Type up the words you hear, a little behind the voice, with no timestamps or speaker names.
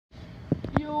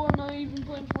even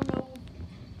playing Fortnite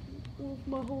with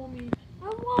my homie.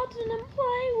 I'm watching him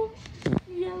play with.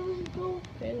 Yeah, let's go.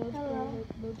 Okay, let's Hello.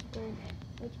 go. Let's go.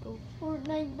 Let's go.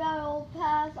 Fortnite Battle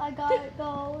Pass. I got it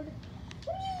gold.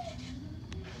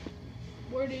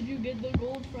 Where did you get the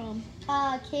gold from?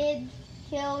 Kid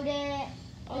killed it.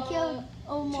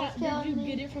 Almost killed Did you me.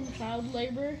 get it from child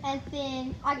labor? And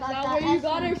then I got that the where you SMG.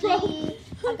 got it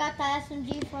from? I got the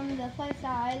SMG from the place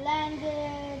that I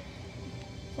landed.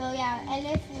 So yeah, and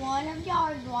if one of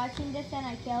y'all is watching this and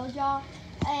I killed y'all,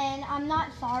 and I'm not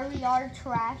sorry, y'all are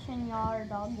trash and y'all are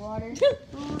dog water. Get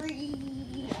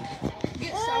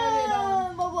started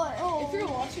on. If you're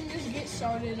Oh. watching this, get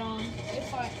started on.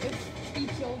 If he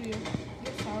killed you,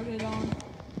 get started on.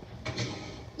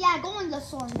 Yeah, go in the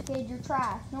storm, kid. You're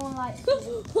trash. No one likes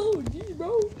you. Oh, geez,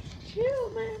 bro. Chill,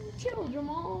 man. Chill,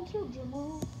 Jamal. Chill,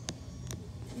 Jamal.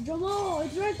 Jamal,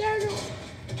 it's right there.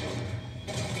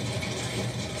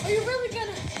 Are you really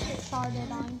gonna Get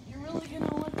started on. You're really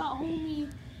gonna let that homie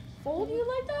fold you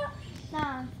like that?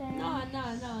 Nah, Sam.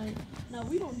 Nah.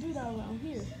 We don't do that around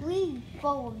here. We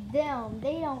fold them.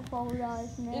 They don't fold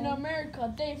us, man. In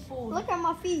America, they fold. Look at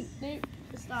my feet.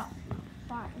 Stop.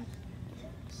 Fine.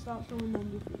 Stop throwing on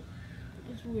your feet.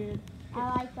 It's weird.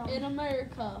 I like them. In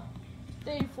America,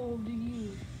 they fold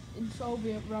you. In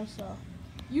Soviet Russia,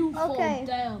 you fold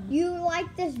them. You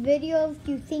like this video if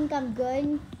you think I'm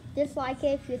good. Dislike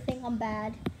it if you think I'm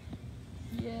bad.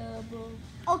 Yeah, bro.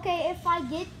 Okay, if I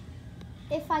get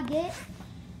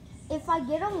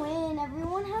a win,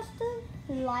 everyone has to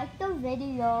like the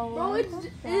video. Bro,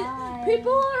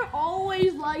 people are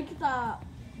always like that.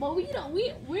 But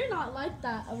we're not like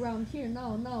that around here.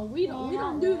 No, we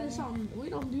don't do this on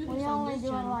We on only this do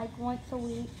it channel. like once a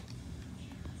week.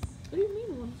 What do you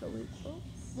mean once a week, bro?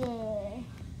 Yeah.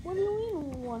 What do you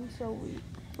mean once a week?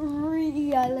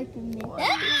 Really, I like to make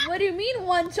What do you mean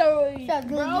once a week, that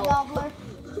bro? gobbler.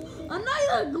 I'm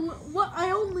not what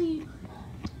I only.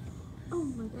 Oh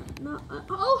my god! No,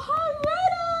 Hog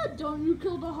Rider! Don't you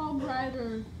kill the Hog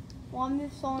Rider? Don't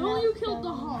you kill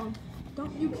the hog?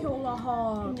 Don't you kill the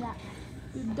hog? Yeah.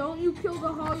 Don't you kill the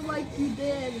hog like you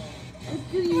did.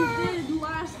 Like you did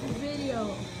last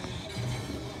video.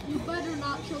 You better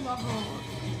not kill the hog.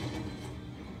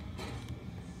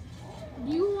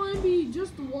 Do you want to be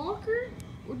just a walker?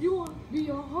 Or do you want to be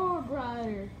a hog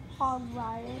rider? Hog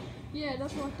rider. Yeah,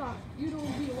 that's what I thought. You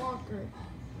don't be a walker.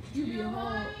 You be a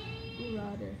hog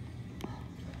rider.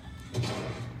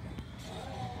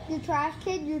 You trash,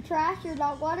 kid. You trash. You're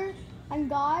dog water. I'm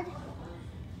God.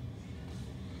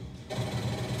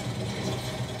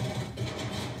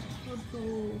 Let's go.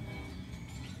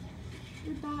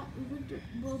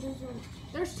 Bro,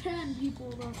 there's 10 people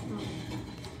left now.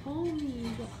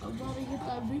 Homie, I'm about to get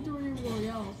that victory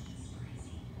royale.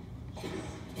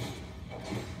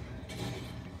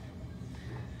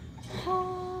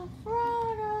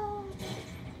 Colorado.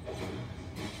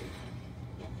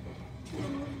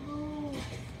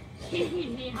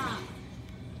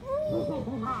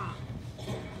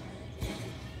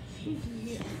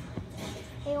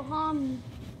 Hey, homie.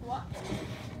 What?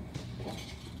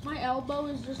 My elbow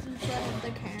is just in front of the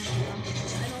camera.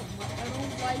 I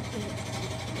don't like it.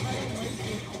 Okay,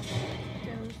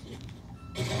 let's see.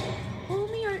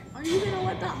 Homie, are you gonna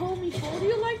let that homie fold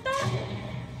you like that?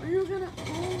 Are you gonna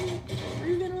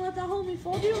let that homie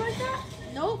fold you like that?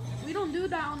 Nope, we don't do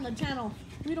that on the channel.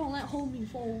 We don't let homie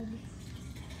fold.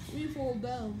 We fold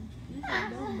them.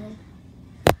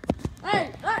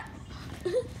 Hey!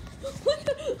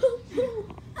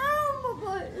 Oh my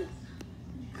God.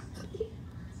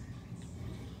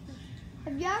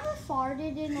 Have you ever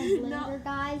farted in a blender, No.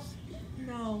 guys?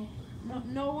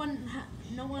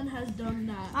 No one has done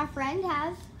that. My friend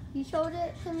has. He showed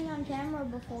it to me on camera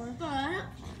before. But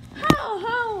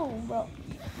how, bro?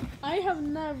 I have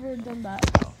never done that.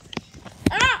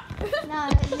 Ah! No,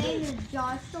 his name is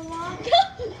Joshua.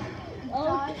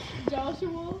 Oh,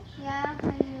 Joshua. Yeah,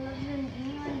 and he lives in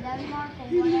England, Denmark, or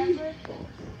whatever.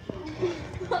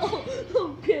 Oh,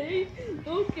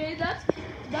 okay, that's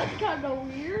kind of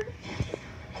weird.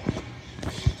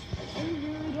 I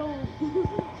really don't.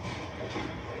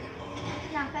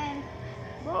 Not fan.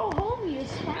 Bro, homie is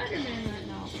Spider-Man right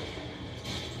now.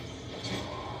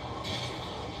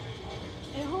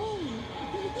 Hey, homie.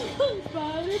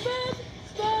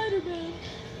 Spider-Man.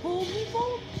 Homie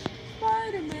folks,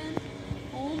 Spider-Man.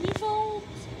 Homie folks,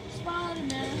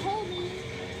 Spider-Man.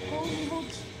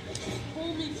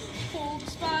 Homie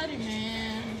folks,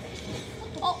 Spider-Man.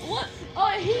 Oh, what? Oh,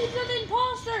 he's an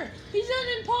imposter.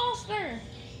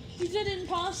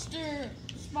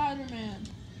 Spider-Man.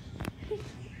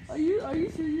 Are you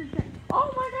sure you can't? Oh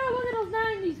my god, look at those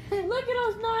 90s. Look at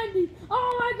those 90s. Oh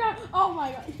my god. Oh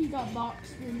my god. He got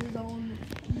boxed in his own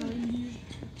 90s.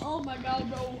 Oh my god,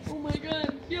 bro. Oh my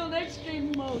god. Yo, next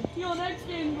game mode. Yo, next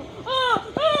game mode.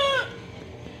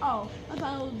 Oh, I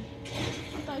thought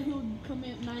he would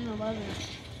commit 9/11.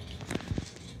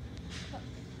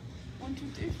 1,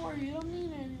 2, 3, 4. You don't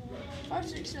need anyone. 5,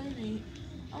 6, 7, 8.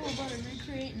 I'm about to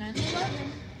recreate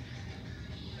 9/11.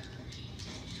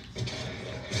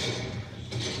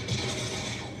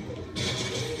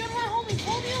 You gonna let homie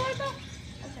fold you like that?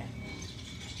 Okay.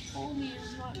 Homie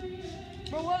is not.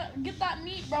 Bro, what? Get that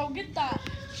meat, bro. Get that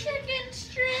chicken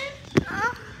strip.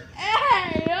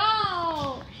 Hey,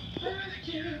 yo.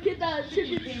 Get that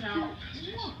chicken strip.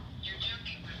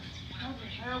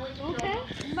 Okay.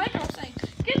 Michael saying,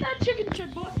 get that chicken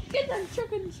strip, boy. Get that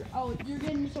chicken strip. Oh, you're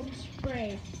getting some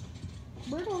spray.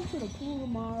 We're going to the pool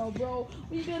tomorrow, bro.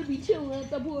 We gotta be chilling at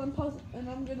the pool and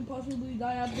I'm gonna possibly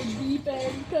die at the deep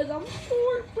end because I'm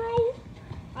short, bro.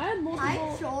 I had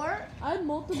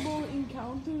multiple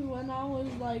encounters when I was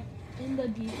like in the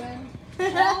deep end.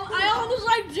 I almost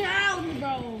like drowned,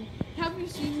 bro. Have you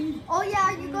seen me? Oh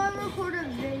yeah, you gonna record a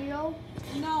video?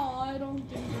 No, I don't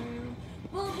think I am.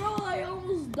 Well, bro, I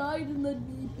almost died in the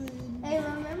deep end. Hey,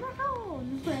 remember how it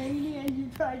was raining and you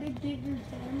tried to get your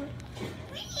camera?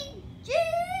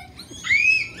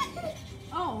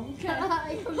 Oh, okay.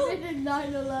 I committed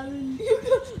 9/11.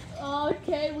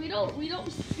 Okay, we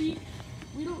don't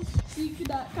speak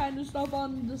that kind of stuff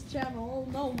on this channel.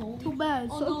 Oh no, homie. Too bad.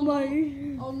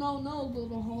 Oh no,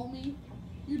 little homie.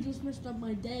 You just messed up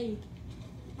my day.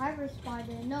 I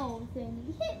responded, no, then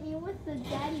he hit me with the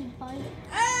daddy punch.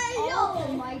 Hey, Oh,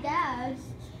 yo! my dad's.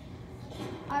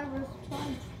 I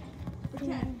responded.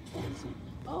 Okay.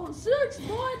 Oh, 6,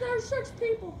 boy, there's 6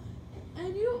 people.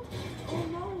 And you, oh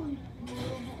no,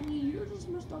 little homie, you just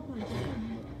messed up my day,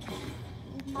 bro.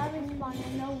 I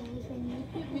responded, no, then you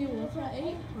Hit me with an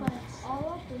 8 punch.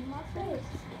 all up in my face.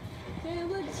 Okay,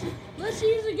 let's see,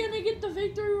 is he gonna get the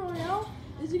victory royale?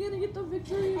 Is he gonna get the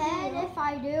victory royale? And if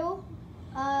I do,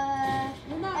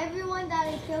 everyone that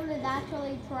I killed is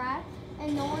actually trash,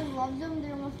 and no one loves them.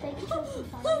 They're mistakes of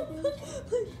society.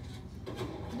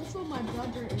 That's what my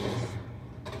brother is.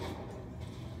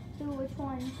 So which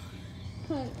one?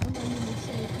 I'm not gonna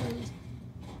say please.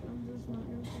 I'm just not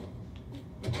gonna say.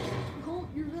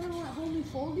 You're gonna let homie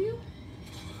fold you?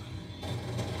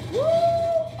 Woo!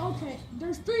 Okay,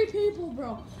 there's 3 people,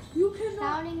 bro. You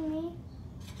cannot. Counting me?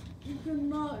 You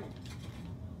cannot.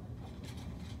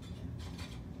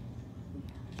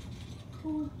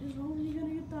 Is homie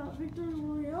gonna get that victory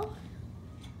royale?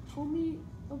 Homie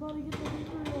about to get the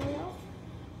victory royale?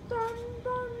 Dun,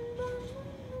 dun, dun,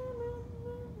 dun, dun,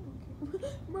 dun. Okay.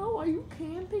 Bro, are you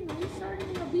camping? Are you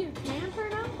starting to be a camper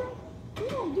now, bro? We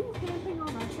don't do camping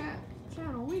on our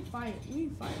channel. We fight,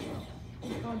 bro.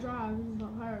 It's called drive. This is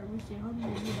not hard. We see how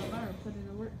many do the fire. Put in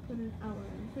a work. Put in hour.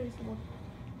 And face the one.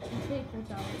 And take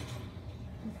what's ours.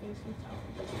 And face what's ours.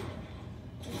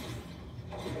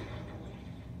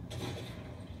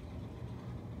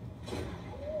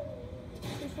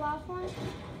 This last one?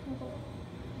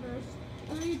 There's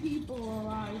 3 people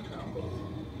alive, bro.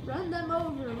 Run them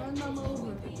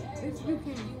over. If you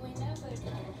can.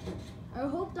 I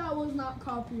hope that was not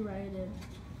copyrighted.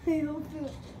 I hope so.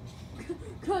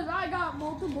 Cause I got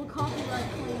multiple copyright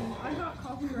claims. I got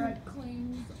copyright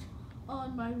claims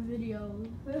on my videos.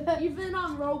 Even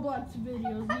on Roblox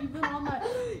videos. Even on my...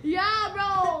 Yeah,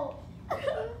 bro!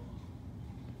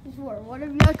 What if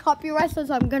your copyright says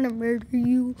I'm gonna murder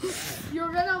you?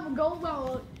 You're gonna go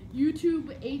about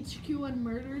YouTube HQ and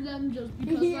murder them just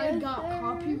because I got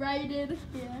copyrighted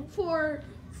for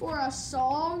a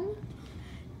song?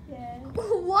 Yeah.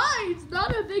 Why? It's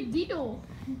not a big deal.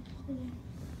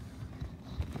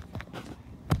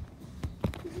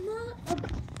 It's not a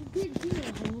big deal,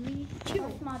 homie.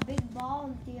 What's my big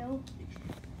balls deal?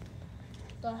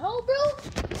 The hell,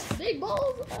 bro? Big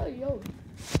balls? Oh, yo.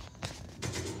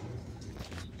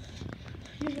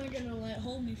 You're not gonna let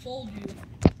homie fold you.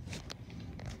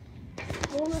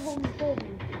 Don't let homie fold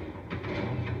you.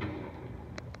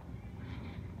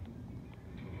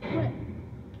 Quit.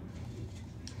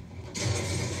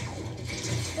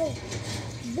 Oh.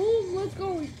 Boom, let's go.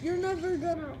 You're never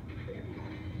gonna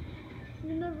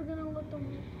let them.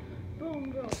 Boom,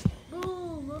 bro.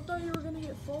 Boom. I thought you were gonna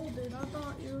get folded.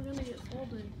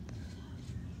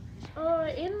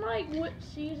 In like what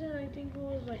season? I think it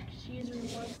was like season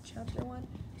 1, chapter 1.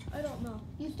 I don't know.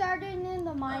 You started in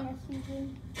the minus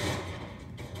season.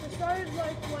 It started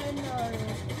like when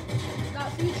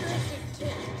that futuristic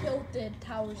tilted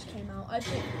towers came out. I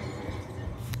think